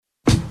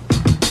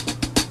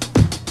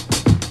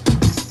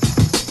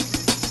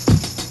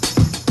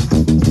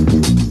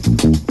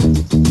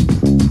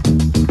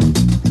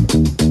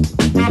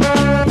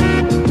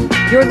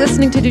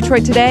listening to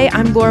Detroit Today.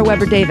 I'm Laura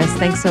Weber Davis.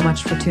 Thanks so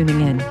much for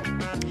tuning in.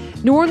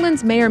 New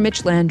Orleans Mayor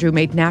Mitch Landrieu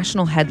made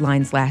national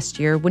headlines last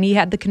year when he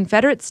had the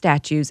Confederate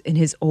statues in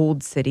his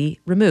old city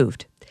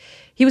removed.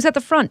 He was at the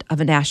front of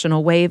a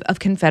national wave of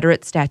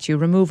Confederate statue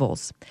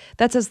removals.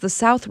 That's as the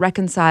South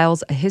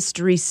reconciles a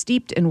history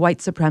steeped in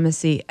white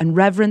supremacy and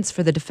reverence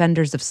for the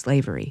defenders of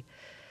slavery.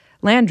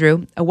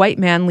 Landrieu, a white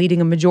man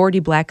leading a majority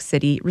black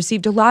city,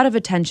 received a lot of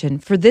attention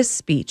for this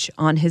speech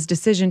on his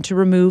decision to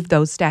remove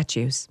those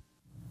statues.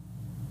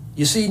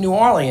 You see, New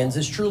Orleans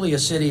is truly a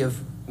city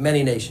of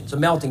many nations, a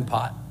melting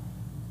pot,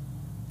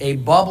 a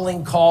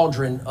bubbling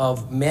cauldron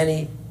of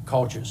many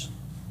cultures.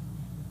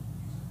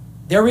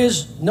 There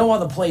is no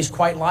other place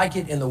quite like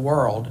it in the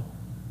world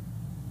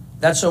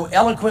that so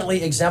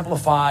eloquently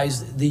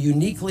exemplifies the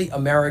uniquely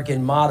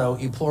American motto,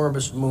 e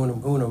pluribus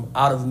unum,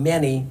 out of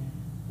many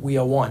we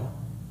are one.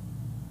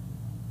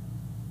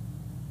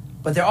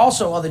 But there are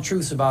also other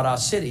truths about our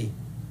city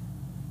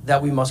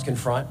that we must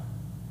confront.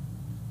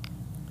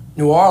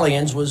 New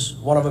Orleans was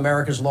one of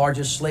America's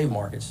largest slave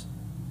markets,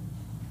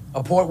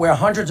 a port where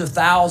hundreds of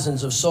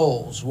thousands of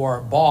souls were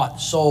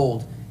bought,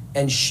 sold,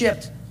 and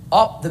shipped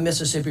up the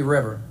Mississippi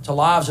River to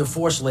lives of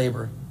forced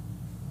labor,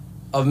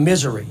 of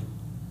misery,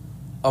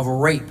 of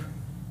rape,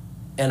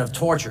 and of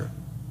torture.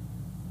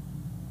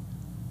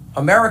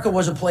 America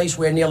was a place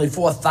where nearly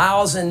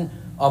 4,000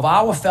 of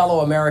our fellow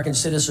American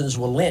citizens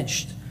were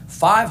lynched,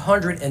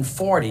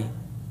 540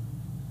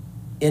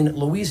 in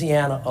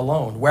Louisiana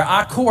alone, where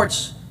our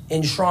courts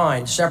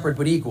enshrined separate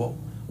but equal,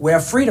 where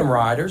freedom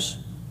riders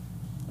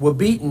were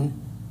beaten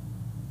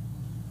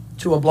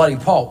to a bloody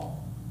pulp.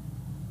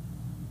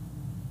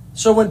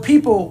 So when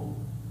people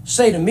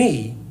say to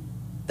me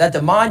that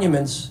the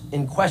monuments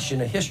in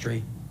question are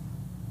history,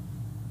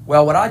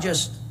 well, what I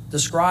just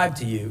described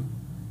to you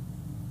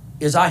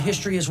is our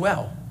history as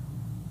well.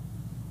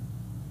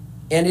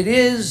 And it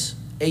is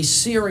a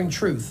searing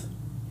truth.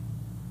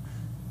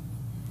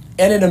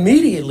 And it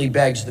immediately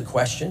begs the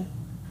question,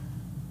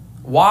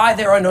 why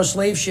there are no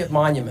slave ship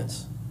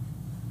monuments,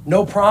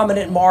 no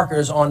prominent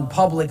markers on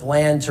public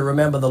land to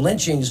remember the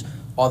lynchings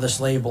or the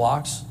slave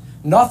blocks,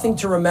 nothing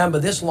to remember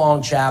this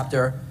long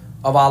chapter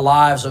of our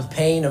lives of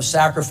pain, of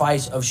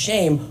sacrifice, of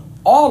shame,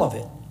 all of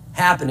it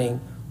happening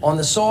on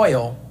the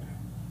soil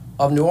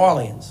of New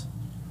Orleans.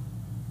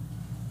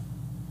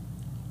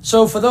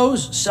 So for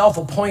those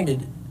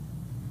self-appointed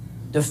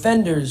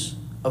defenders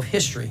of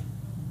history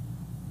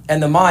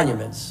and the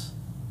monuments,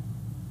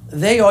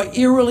 they are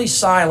eerily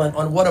silent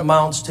on what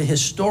amounts to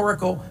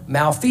historical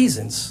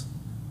malfeasance,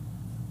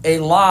 a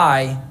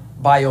lie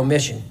by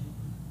omission.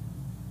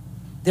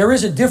 There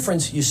is a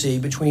difference, you see,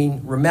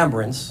 between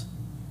remembrance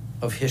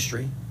of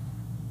history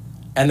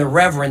and the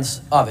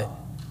reverence of it.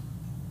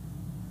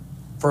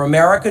 For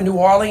America, New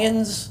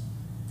Orleans,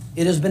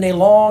 it has been a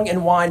long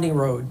and winding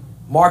road,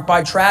 marked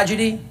by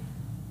tragedy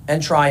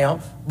and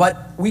triumph,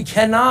 but we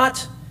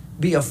cannot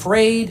be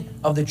afraid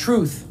of the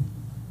truth.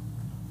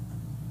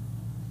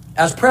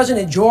 As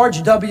President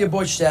George W.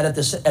 Bush said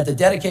at the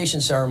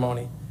dedication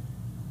ceremony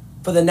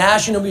for the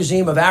National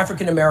Museum of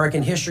African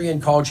American History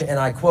and Culture, and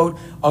I quote,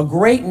 "A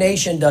great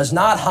nation does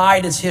not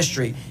hide its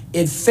history.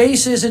 It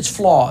faces its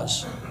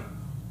flaws,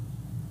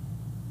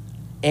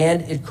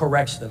 and it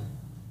corrects them."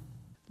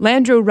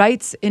 Landrieu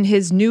writes in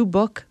his new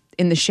book,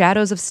 In the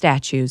Shadows of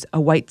Statues, A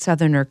White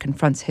Southerner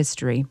Confronts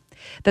History,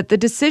 that the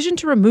decision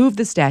to remove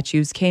the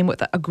statues came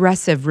with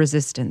aggressive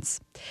resistance.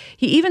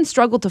 He even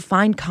struggled to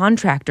find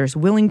contractors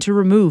willing to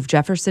remove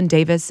Jefferson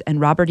Davis and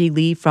Robert E.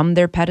 Lee from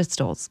their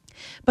pedestals.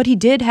 But he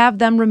did have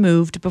them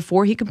removed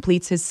before he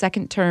completes his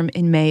second term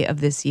in May of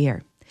this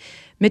year.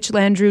 Mitch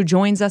Landrieu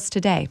joins us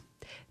today.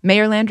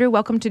 Mayor Landrieu,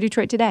 welcome to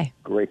Detroit Today.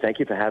 Great. Thank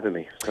you for having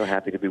me. So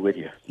happy to be with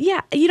you.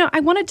 Yeah, I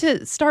wanted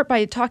to start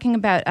by talking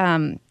about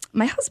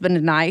my husband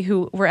and I,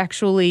 who were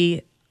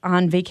actually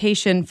on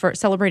vacation for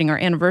celebrating our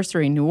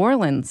anniversary in New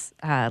Orleans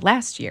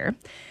last year.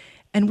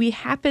 And we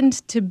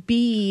happened to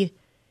be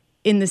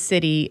in the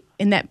city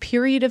in that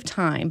period of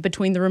time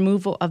between the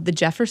removal of the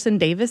Jefferson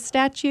Davis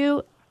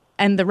statue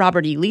and the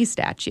Robert E. Lee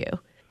statue.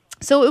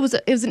 So it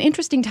was an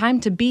interesting time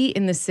to be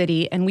in the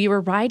city, and we were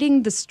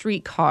riding the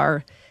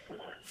streetcar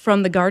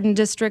from the Garden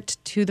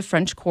District to the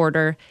French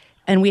Quarter,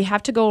 and we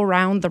have to go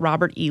around the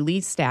Robert E.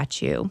 Lee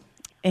statue.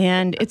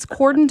 And it's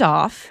cordoned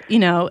off,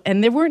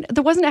 and there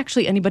wasn't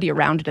actually anybody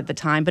around it at the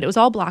time, but it was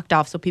all blocked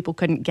off so people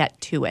couldn't get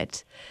to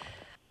it.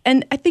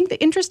 And I think the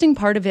interesting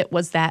part of it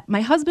was that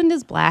my husband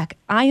is black,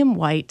 I am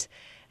white,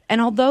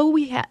 and although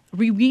we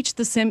reached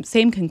the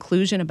same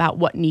conclusion about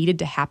what needed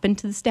to happen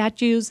to the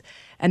statues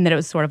and that it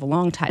was sort of a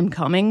long time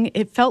coming,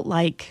 it felt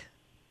like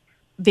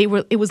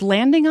it was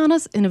landing on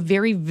us in a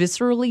very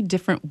viscerally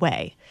different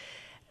way.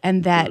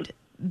 And that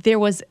there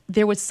was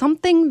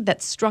something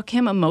that struck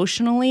him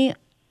emotionally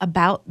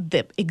about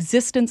the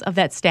existence of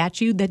that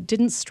statue that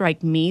didn't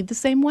strike me the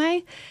same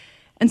way.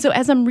 And so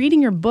as I'm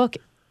reading your book,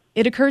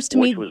 it occurs to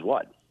me... Which was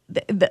what?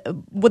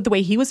 The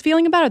way he was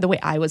feeling about it or the way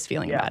I was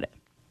feeling about it?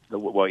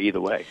 Well, either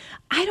way.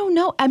 I don't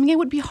know. I mean, it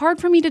would be hard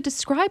for me to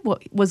describe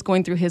what was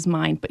going through his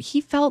mind, but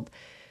he felt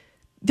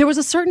there was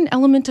a certain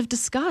element of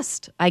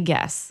disgust, I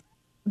guess,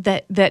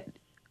 that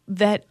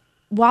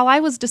while I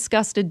was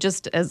disgusted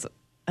just as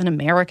an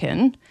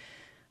American,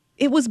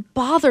 it was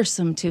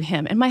bothersome to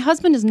him. And my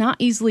husband is not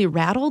easily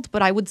rattled,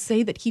 but I would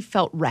say that he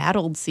felt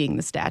rattled seeing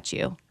the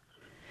statue.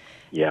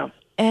 Yeah.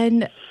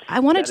 And I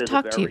wanted That to is a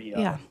talk to very, you.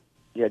 Yeah.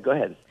 Yeah, go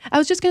ahead. I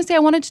was just going to say, I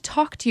wanted to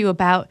talk to you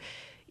about,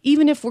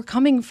 even if we're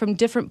coming from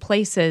different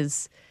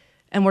places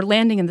and we're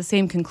landing in the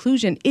same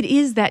conclusion, it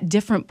is that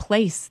different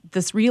place,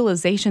 this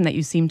realization that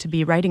you seem to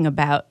be writing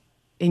about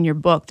in your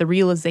book, the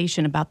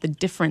realization about the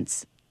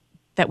difference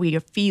that we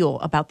feel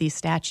about these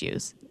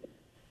statues.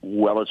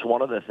 Well, it's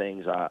one of the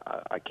things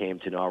I came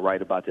to know. I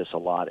write about this a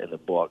lot in the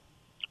book.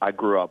 I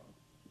grew up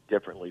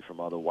differently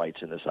from other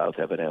whites in the South,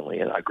 evidently,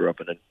 and I grew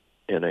up in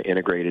an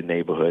integrated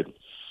neighborhood.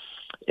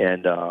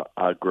 And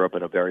I grew up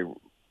in a very,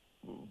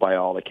 by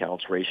all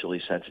accounts,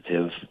 racially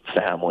sensitive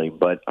family.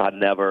 But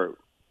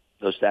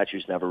those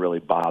statues never really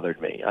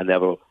bothered me. I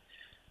never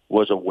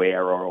was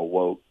aware or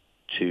awoke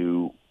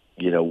to,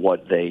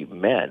 what they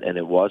meant. And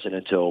it wasn't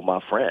until my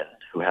friend,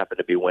 who happened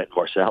to be Wynton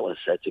Marsalis,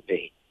 said to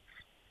me,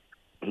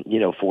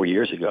 4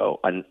 years ago,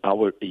 I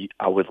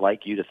would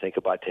like you to think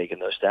about taking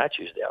those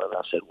statues down. And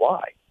I said,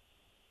 why?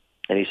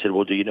 And he said,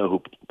 well, do you know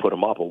who put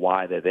them up or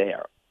why they're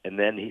there? And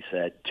then he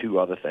said two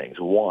other things.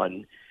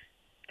 One,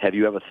 have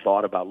you ever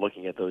thought about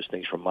looking at those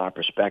things from my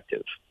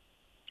perspective?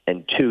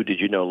 And two, did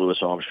you know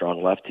Louis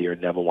Armstrong left here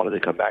and never wanted to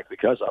come back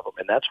because of them?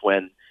 And that's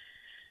when,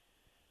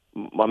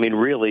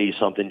 really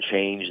something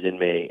changed in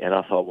me. And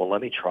I thought, well,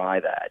 let me try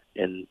that.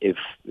 And if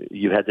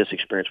you had this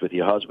experience with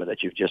your husband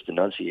that you've just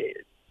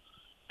enunciated,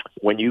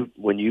 when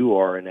you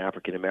are an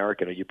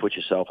African-American, or you put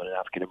yourself in an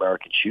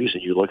African-American shoes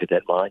and you look at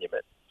that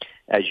monument,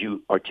 as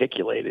you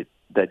articulated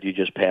that you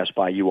just passed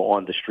by, you were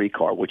on the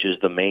streetcar, which is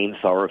the main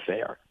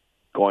thoroughfare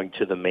going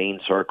to the main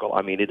circle.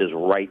 It is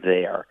right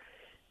there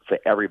for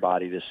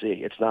everybody to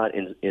see. It's not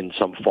in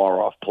some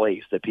far-off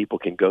place that people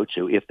can go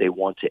to if they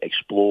want to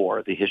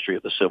explore the history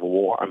of the Civil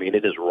War.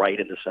 It is right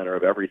in the center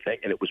of everything,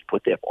 and it was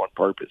put there on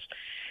purpose.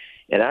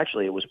 And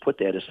actually, it was put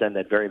there to send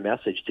that very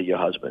message to your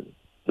husband,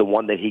 the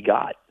one that he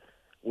got,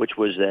 which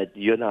was that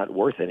you're not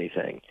worth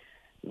anything,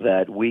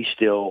 that we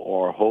still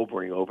are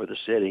hovering over the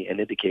city and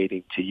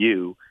indicating to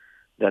you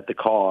that the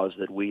cause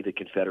that we, the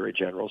Confederate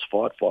generals,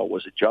 fought for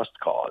was a just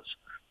cause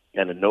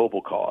and a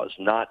noble cause,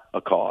 not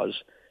a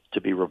cause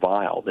to be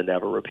reviled and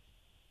never repeated.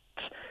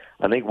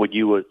 I think what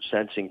you were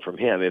sensing from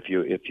him, if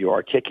your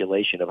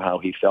articulation of how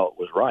he felt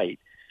was right,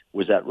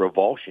 was that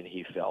revulsion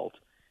he felt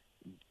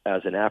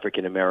as an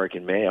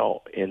African-American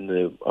male in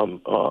the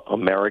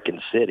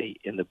American city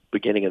in the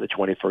beginning of the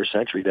 21st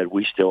century, that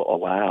we still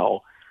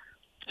allow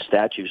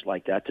statues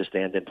like that to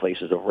stand in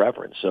places of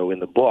reverence. So in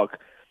the book,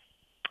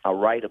 I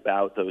write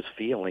about those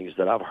feelings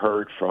that I've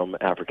heard from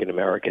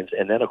African-Americans,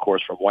 and then, of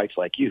course, from whites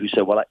like you who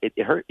said, well, it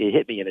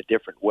hit me in a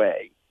different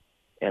way.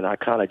 And I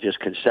kind of just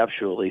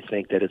conceptually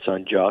think that it's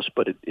unjust,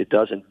 but it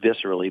doesn't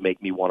viscerally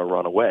make me want to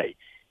run away.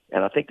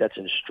 And I think that's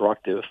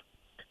instructive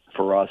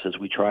for us as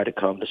we try to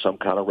come to some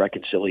kind of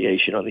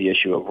reconciliation on the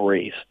issue of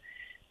race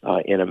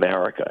in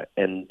America.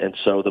 And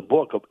so the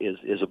book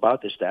is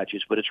about the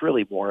statues, but it's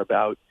really more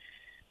about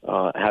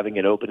having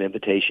an open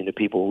invitation to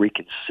people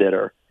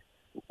reconsider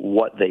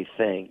what they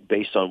think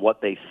based on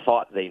what they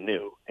thought they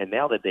knew. And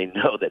now that they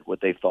know that what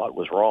they thought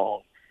was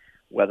wrong,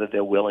 whether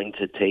they're willing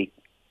to take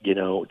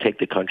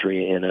the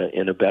country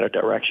in a better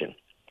direction.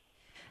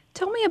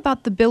 Tell me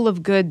about the bill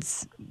of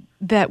goods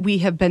that we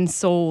have been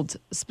sold,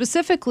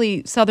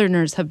 specifically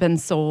Southerners have been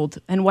sold,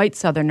 and white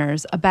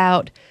Southerners,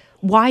 about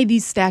why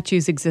these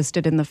statues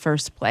existed in the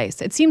first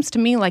place. It seems to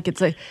me like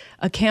it's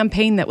a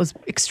campaign that was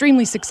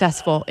extremely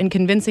successful in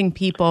convincing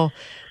people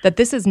that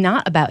this is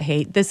not about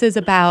hate, this is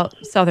about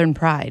Southern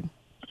pride.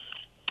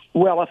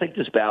 Well, I think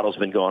this battle's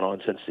been going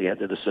on since the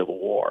end of the Civil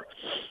War.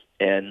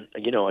 And,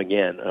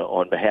 again,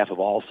 on behalf of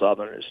all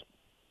Southerners,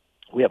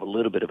 we have a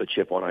little bit of a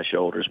chip on our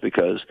shoulders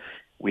because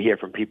we hear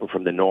from people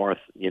from the North,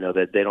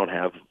 that they don't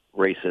have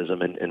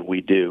racism and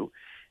we do.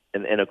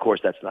 And of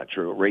course, that's not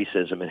true.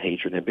 Racism and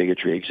hatred and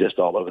bigotry exist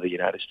all over the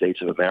United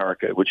States of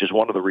America, which is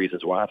one of the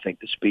reasons why I think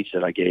the speech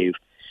that I gave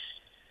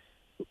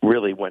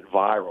really went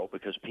viral,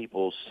 because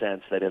people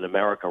sense that in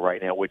America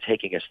right now, we're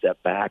taking a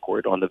step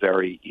backward on the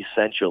very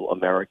essential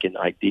American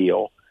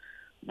ideal,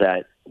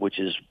 which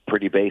is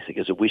pretty basic,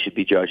 is that we should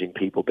be judging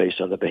people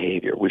based on the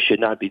behavior. We should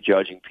not be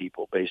judging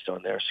people based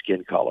on their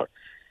skin color,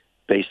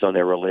 based on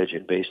their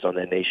religion, based on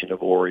their nation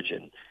of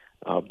origin,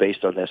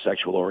 based on their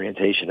sexual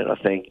orientation. And I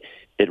think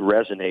it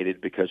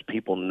resonated because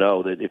people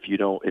know that if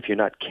you're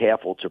not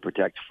careful to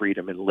protect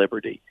freedom and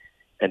liberty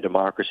and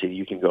democracy,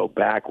 you can go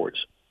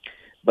backwards.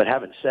 But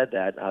having said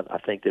that, I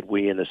think that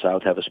we in the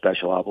South have a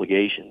special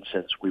obligation,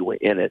 since we were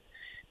in it,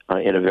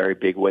 in a very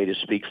big way, to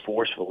speak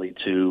forcefully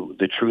to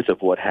the truth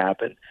of what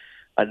happened.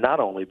 And not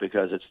only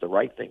because it's the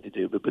right thing to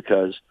do, but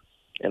because,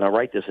 and I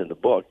write this in the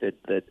book,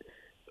 that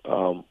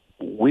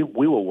we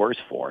were worse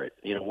for it.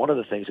 One of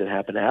the things that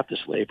happened after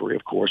slavery,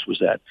 of course, was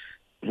that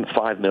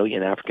 5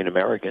 million African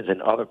Americans and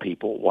other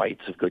people,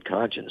 whites of good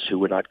conscience, who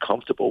were not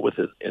comfortable with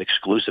an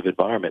exclusive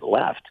environment,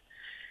 left.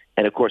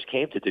 and of course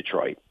came to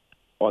Detroit,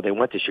 or they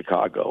went to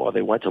Chicago, or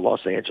they went to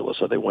Los Angeles,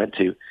 or they went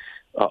to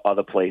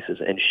other places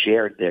and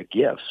shared their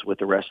gifts with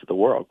the rest of the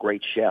world.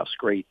 Great chefs,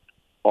 great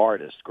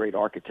artists, great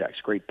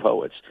architects, great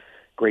poets,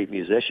 great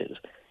musicians.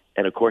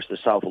 And of course the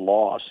South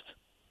lost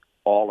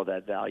all of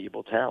that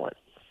valuable talent.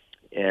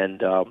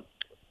 And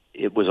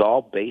it was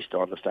all based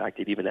on the fact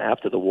that even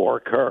after the war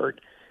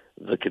occurred,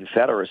 the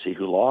Confederacy,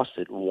 who lost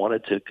it,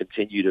 wanted to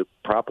continue to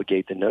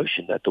propagate the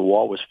notion that the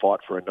war was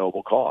fought for a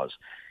noble cause.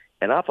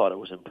 And I thought it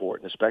was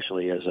important,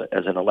 especially as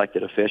an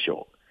elected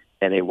official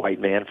and a white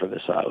man from the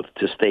South,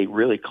 to state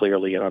really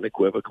clearly and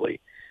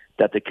unequivocally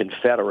that the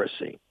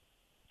Confederacy,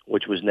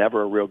 which was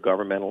never a real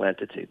governmental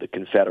entity, the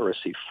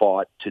Confederacy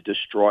fought to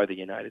destroy the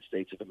United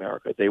States of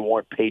America. They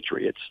weren't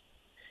patriots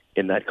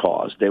in that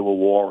cause. They were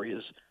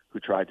warriors who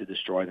tried to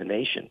destroy the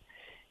nation.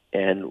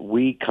 And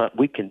we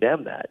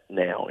condemn that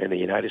now in the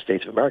United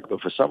States of America,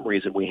 but for some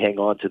reason we hang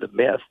on to the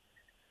myth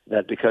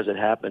that because it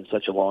happened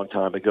such a long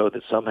time ago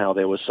that somehow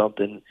there was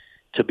something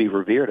to be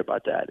revered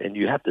about that. And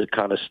you have to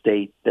kind of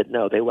state that,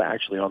 no, they were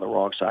actually on the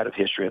wrong side of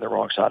history and the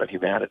wrong side of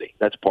humanity.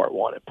 That's part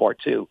one. And part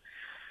two,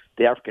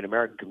 the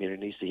African-American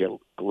community needs to hear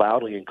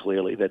loudly and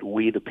clearly that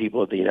we, the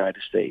people of the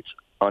United States,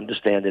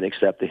 understand and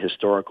accept the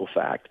historical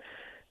fact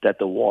that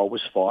the war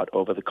was fought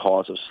over the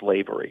cause of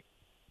slavery,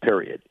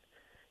 period.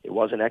 It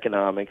wasn't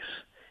economics.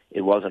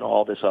 It wasn't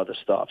all this other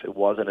stuff. It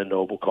wasn't a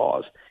noble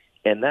cause.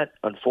 And that,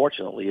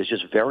 unfortunately, is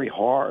just very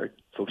hard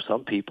for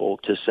some people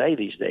to say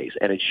these days,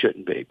 and it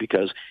shouldn't be,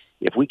 because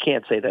if we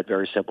can't say that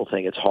very simple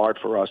thing, it's hard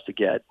for us to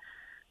get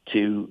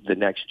to the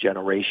next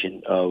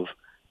generation of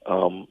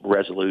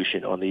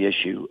resolution on the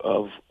issue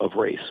of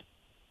race.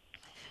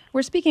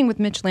 We're speaking with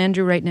Mitch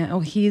Landrieu right now.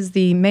 He's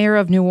the mayor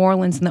of New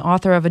Orleans and the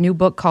author of a new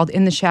book called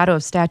In the Shadow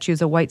of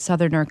Statues, A White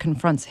Southerner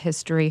Confronts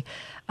History.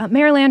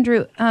 Mayor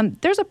Landrieu,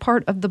 there's a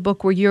part of the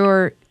book where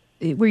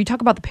you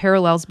talk about the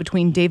parallels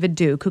between David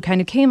Duke, who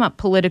kind of came up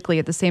politically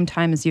at the same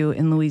time as you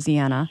in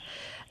Louisiana,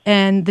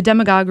 and the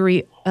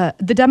demagoguery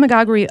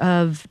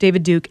of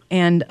David Duke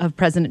and of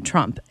President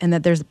Trump, and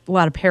that there's a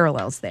lot of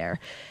parallels there.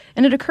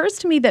 And it occurs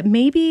to me that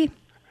maybe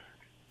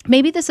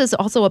this is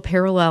also a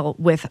parallel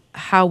with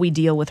how we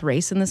deal with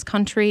race in this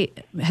country,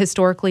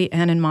 historically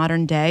and in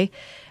modern day,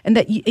 and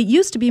that it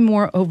used to be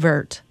more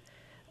overt,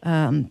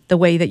 the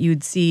way that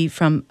you'd see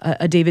from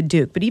a David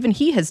Duke. But even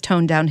he has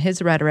toned down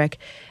his rhetoric,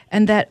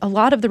 and that a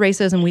lot of the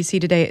racism we see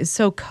today is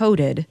so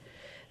coded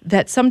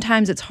that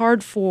sometimes it's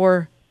hard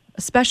for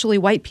especially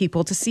white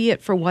people to see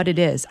it for what it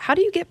is. How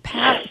do you get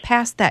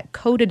past that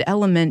coded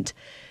element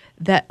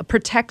that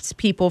protects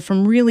people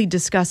from really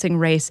discussing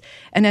race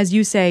and, as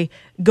you say,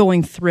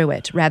 going through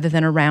it rather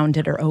than around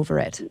it or over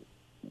it?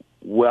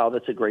 Well,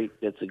 that's a great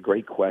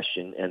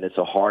question, and it's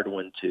a hard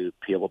one to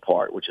peel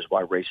apart, which is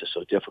why race is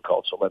so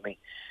difficult. So let me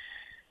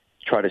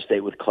try to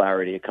state with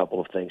clarity a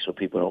couple of things so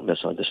people don't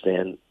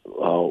misunderstand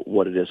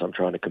what it is I'm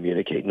trying to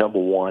communicate. Number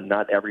one,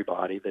 not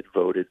everybody that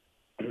voted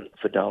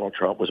for Donald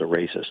Trump was a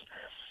racist.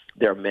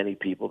 There are many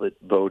people that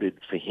voted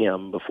for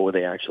him before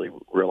they actually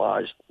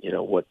realized,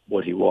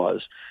 what he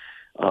was,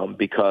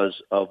 because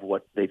of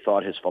what they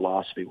thought his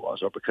philosophy was,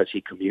 or because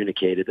he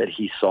communicated that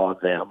he saw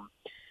them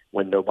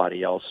when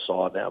nobody else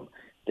saw them.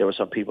 There were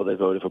some people that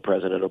voted for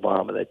President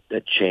Obama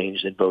that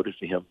changed and voted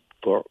for him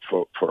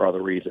for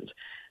other reasons.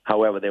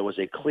 However, there was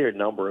a clear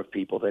number of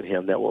people that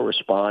were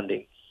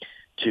responding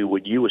to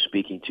what you were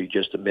speaking to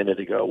just a minute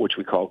ago, which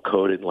we call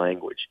coded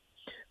language.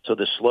 So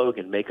the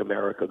slogan, "Make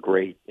America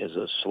Great," is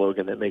a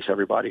slogan that makes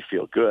everybody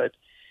feel good.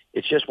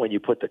 It's just when you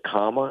put the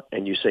comma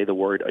and you say the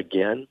word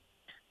again,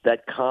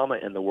 that comma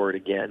and the word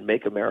again,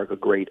 "Make America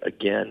Great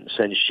Again,"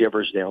 sends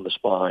shivers down the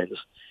spines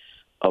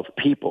of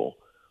people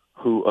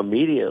who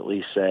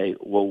immediately say,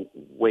 well,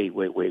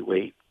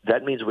 wait.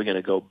 That means we're going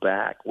to go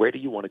back. Where do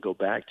you want to go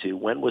back to?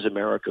 When was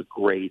America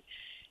great?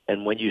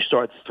 And when you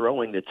start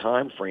throwing the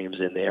time frames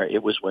in there,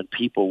 it was when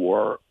people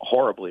were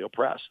horribly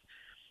oppressed.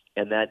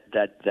 And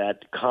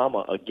that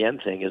comma again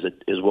thing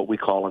is what we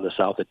call in the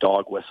South a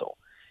dog whistle.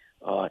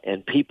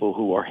 And people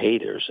who are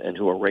haters and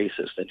who are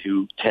racist and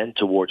who tend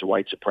towards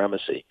white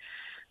supremacy,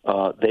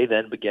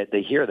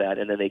 they hear that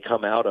and then they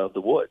come out of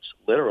the woods.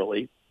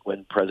 Literally,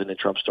 when President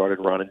Trump started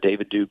running,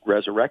 David Duke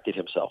resurrected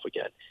himself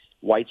again.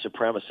 White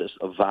supremacists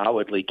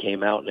avowedly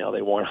came out now.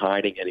 They weren't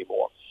hiding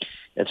anymore.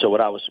 And so what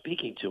I was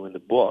speaking to in the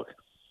book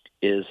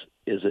is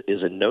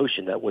a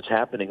notion that what's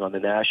happening on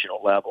the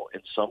national level in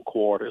some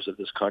quarters of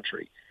this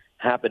country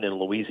happened in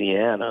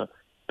Louisiana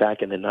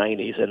back in the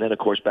 90s, and then, of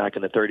course, back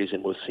in the 30s,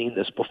 and we've seen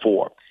this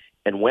before.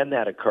 And when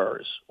that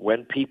occurs,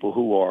 when people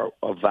who are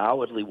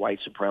avowedly white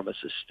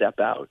supremacists step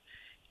out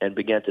and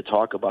begin to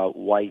talk about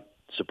white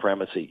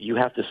supremacy, you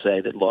have to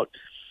say that, look,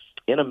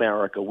 in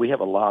America, we have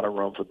a lot of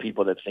room for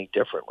people that think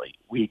differently.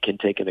 We can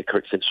take a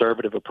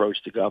conservative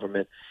approach to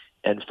government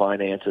and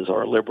finances,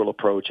 or a liberal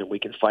approach, and we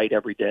can fight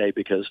every day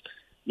because,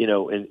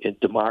 in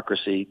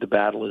democracy, the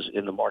battle is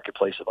in the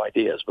marketplace of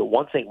ideas. But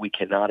one thing we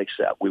cannot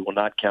accept, we will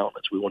not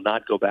countenance, we will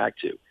not go back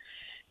to,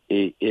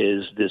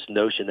 is this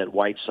notion that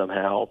whites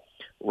somehow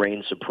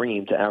reign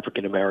supreme to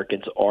African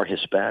Americans or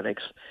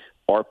Hispanics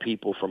are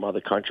people from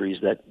other countries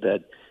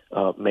that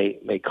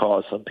may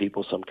cause some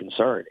people some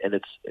concern.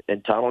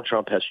 And Donald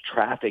Trump has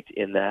trafficked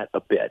in that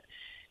a bit.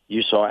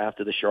 You saw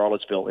after the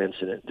Charlottesville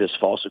incident, this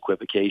false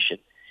equivocation,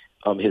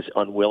 his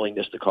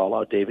unwillingness to call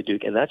out David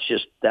Duke, and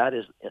that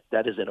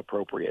is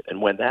inappropriate.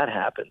 And when that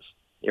happens,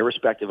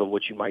 irrespective of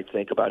what you might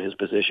think about his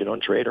position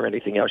on trade or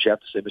anything else, you have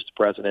to say, Mr.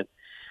 President,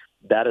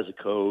 that is a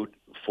code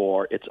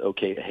for it's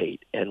okay to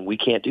hate, and we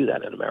can't do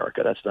that in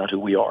America. That's not who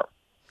we are.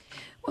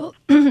 Well,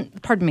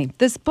 pardon me.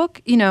 This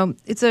book,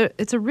 it's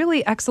a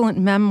really excellent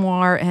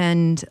memoir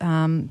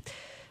and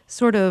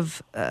sort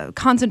of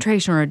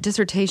concentration or a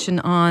dissertation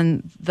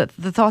on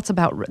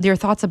your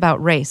thoughts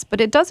about race.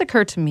 But it does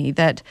occur to me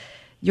that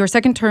your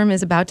second term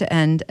is about to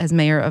end as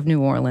mayor of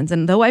New Orleans,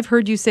 and though I've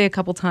heard you say a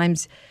couple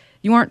times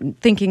you aren't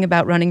thinking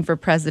about running for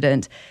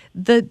president,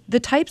 the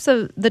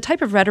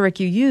type of rhetoric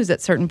you use at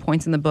certain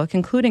points in the book,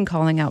 including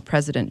calling out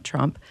President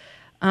Trump,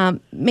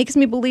 makes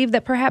me believe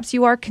that perhaps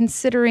you are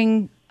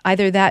considering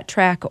either that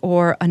track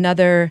or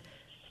another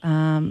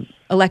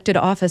elected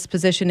office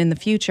position in the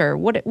future.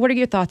 What are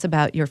your thoughts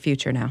about your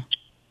future now?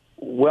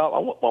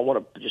 Well, I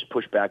want to just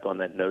push back on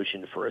that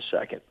notion for a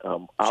second.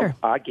 Sure.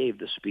 I gave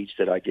the speech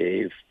that I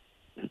gave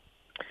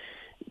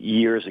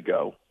years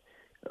ago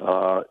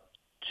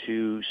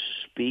to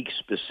speak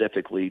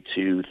specifically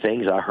to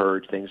things I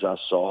heard, things I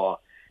saw,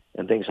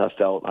 and things I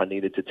felt I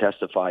needed to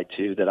testify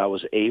to that I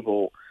was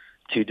able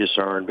to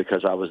discern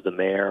because I was the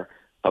mayor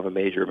of a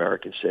major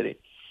American city.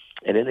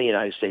 And in the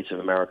United States of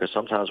America,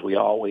 sometimes we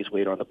always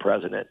wait on the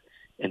president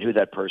and who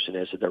that person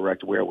is to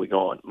direct where we're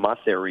going. My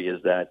theory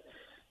is that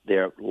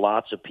there are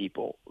lots of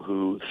people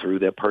who, through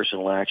their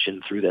personal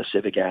action, through their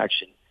civic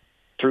action,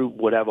 through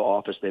whatever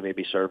office they may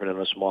be serving on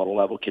a smaller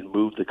level, can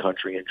move the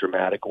country in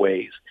dramatic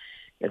ways.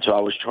 And so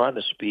I was trying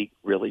to speak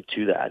really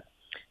to that.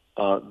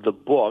 The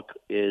book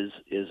is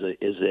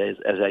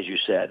as you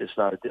said, it's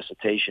not a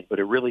dissertation, but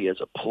it really is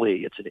a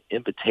plea. It's an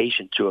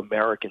invitation to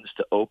Americans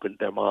to open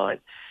their mind.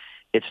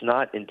 It's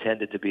not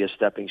intended to be a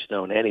stepping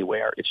stone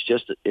anywhere. It's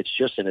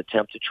just an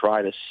attempt to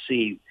try to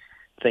see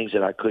things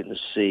that I couldn't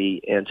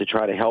see and to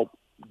try to help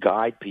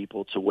guide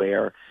people to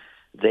where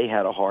they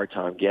had a hard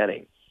time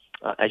getting.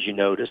 As you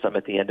noticed, I'm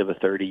at the end of a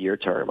 30-year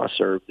term. I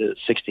served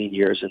 16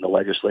 years in the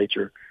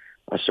legislature.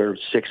 I served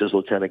 6 as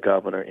lieutenant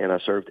governor, and I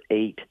served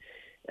 8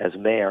 as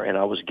mayor. And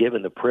I was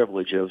given the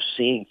privilege of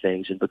seeing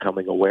things and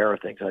becoming aware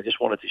of things. And I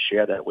just wanted to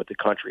share that with the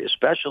country,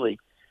 especially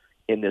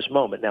in this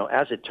moment. Now,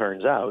 as it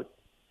turns out,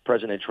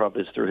 President Trump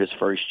is through his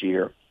first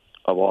year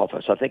of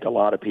office. I think a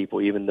lot of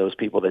people, even those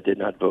people that did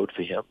not vote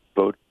for him,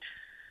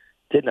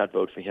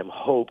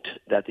 hoped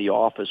that the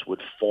office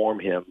would form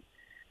him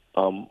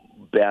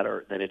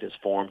better than it has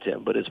formed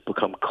him. But it's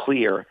become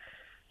clear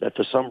that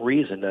for some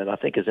reason, and I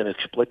think is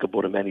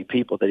inexplicable to many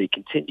people, that he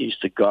continues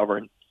to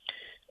govern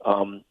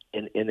in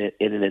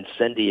an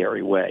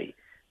incendiary way.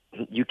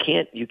 You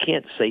can't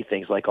say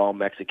things like all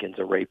Mexicans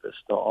are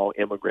rapists, or all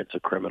immigrants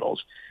are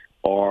criminals,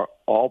 or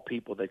all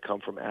people that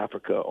come from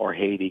Africa or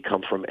Haiti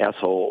come from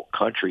asshole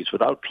countries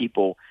without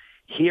people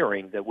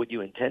hearing that what you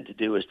intend to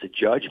do is to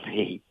judge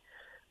me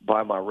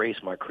by my race,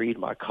 my creed,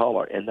 my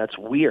color. And that's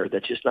weird.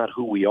 That's just not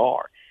who we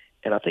are.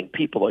 And I think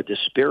people are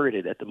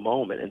dispirited at the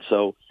moment. And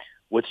so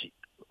what's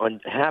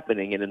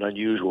happening in an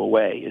unusual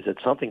way is that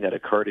something that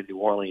occurred in New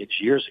Orleans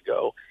years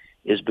ago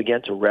is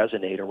began to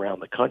resonate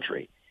around the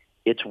country.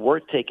 It's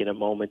worth taking a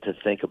moment to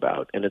think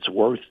about, and it's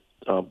worth,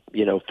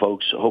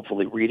 folks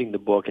hopefully reading the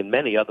book and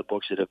many other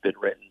books that have been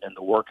written and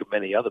the work of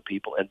many other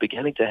people and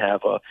beginning to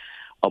have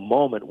a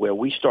moment where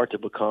we start to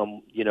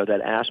become,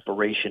 that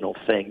aspirational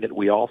thing that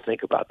we all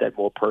think about, that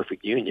more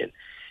perfect union.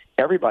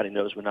 Everybody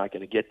knows we're not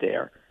going to get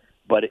there,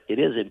 but it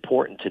is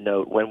important to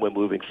note when we're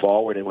moving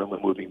forward and when we're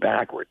moving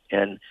backward.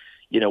 And,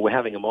 we're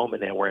having a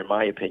moment now where, in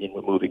my opinion,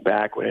 we're moving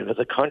backward. And as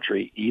a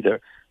country,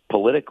 either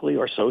politically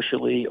or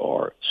socially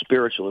or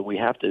spiritually, we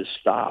have to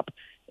stop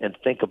and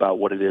think about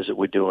what it is that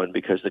we're doing,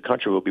 because the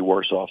country will be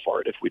worse off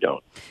for it if we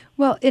don't.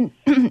 Well,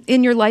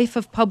 in your life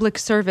of public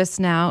service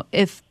now,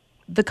 if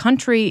the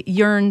country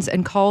yearns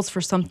and calls for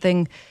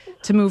something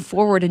to move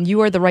forward and you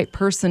are the right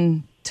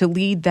person to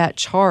lead that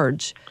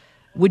charge,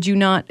 would you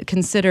not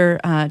consider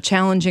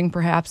challenging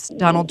perhaps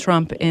Donald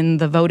Trump in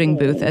the voting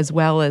booth as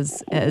well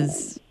as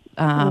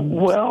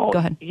well, go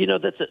ahead.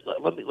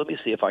 Let me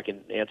see if I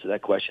can answer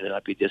that question and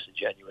not be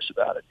disingenuous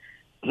about it.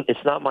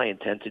 It's not my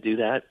intent to do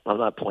that. I'm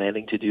not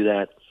planning to do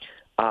that.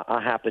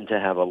 I happen to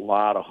have a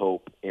lot of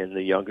hope in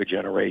the younger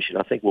generation.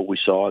 I think what we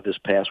saw this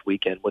past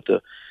weekend with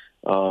the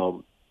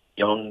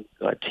young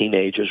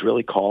teenagers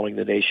really calling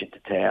the nation to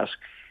task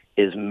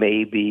is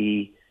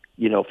maybe,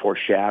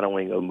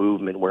 foreshadowing a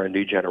movement where a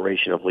new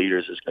generation of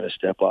leaders is going to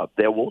step up.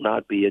 There will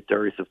not be a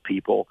dearth of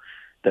people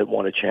that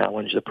want to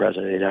challenge the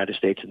president of the United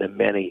States, and there are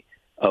many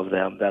of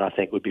them that I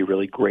think would be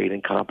really great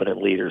and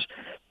competent leaders.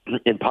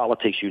 In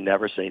politics, you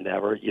never say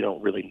never. You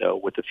don't really know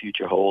what the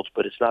future holds,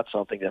 but it's not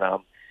something that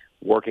I'm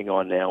working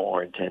on now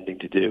or intending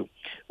to do.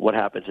 What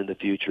happens in the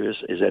future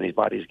is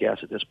anybody's guess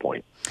at this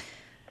point.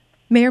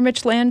 Mayor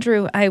Mitch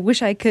Landrieu, I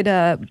wish I could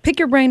pick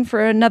your brain for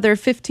another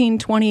 15,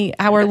 20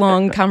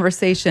 hour-long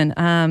conversation.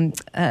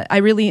 I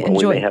really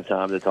enjoy. We may have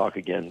time to talk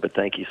again, but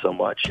thank you so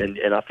much.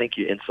 And I think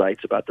your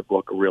insights about the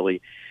book are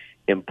really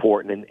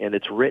important, and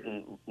it's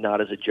written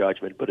not as a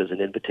judgment, but as an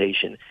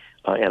invitation.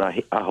 And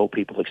I hope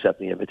people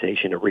accept the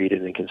invitation to read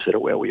it and consider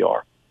where we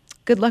are.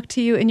 Good luck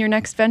to you in your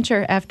next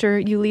venture after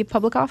you leave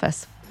public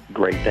office.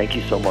 Great. Thank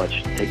you so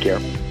much. Take care.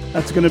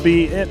 That's going to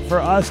be it for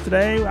us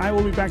today. I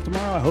will be back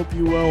tomorrow. I hope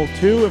you will,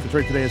 too. If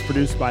Detroit Today is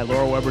produced by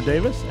Laura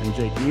Weber-Davis and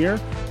Jake Neer.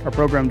 Our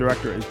program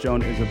director is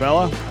Joan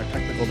Isabella. Our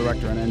technical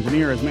director and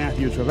engineer is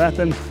Matthew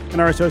Trevethan.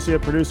 And our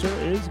associate producer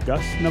is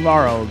Gus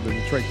Navarro. The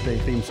Detroit Today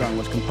theme song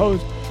was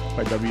composed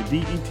by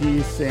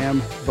WDET's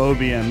Sam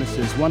Bobian. This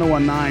is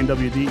 101.9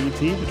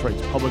 WDET,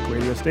 Detroit's public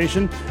radio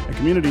station, a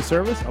community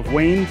service of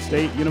Wayne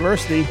State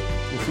University.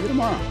 We'll see you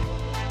tomorrow.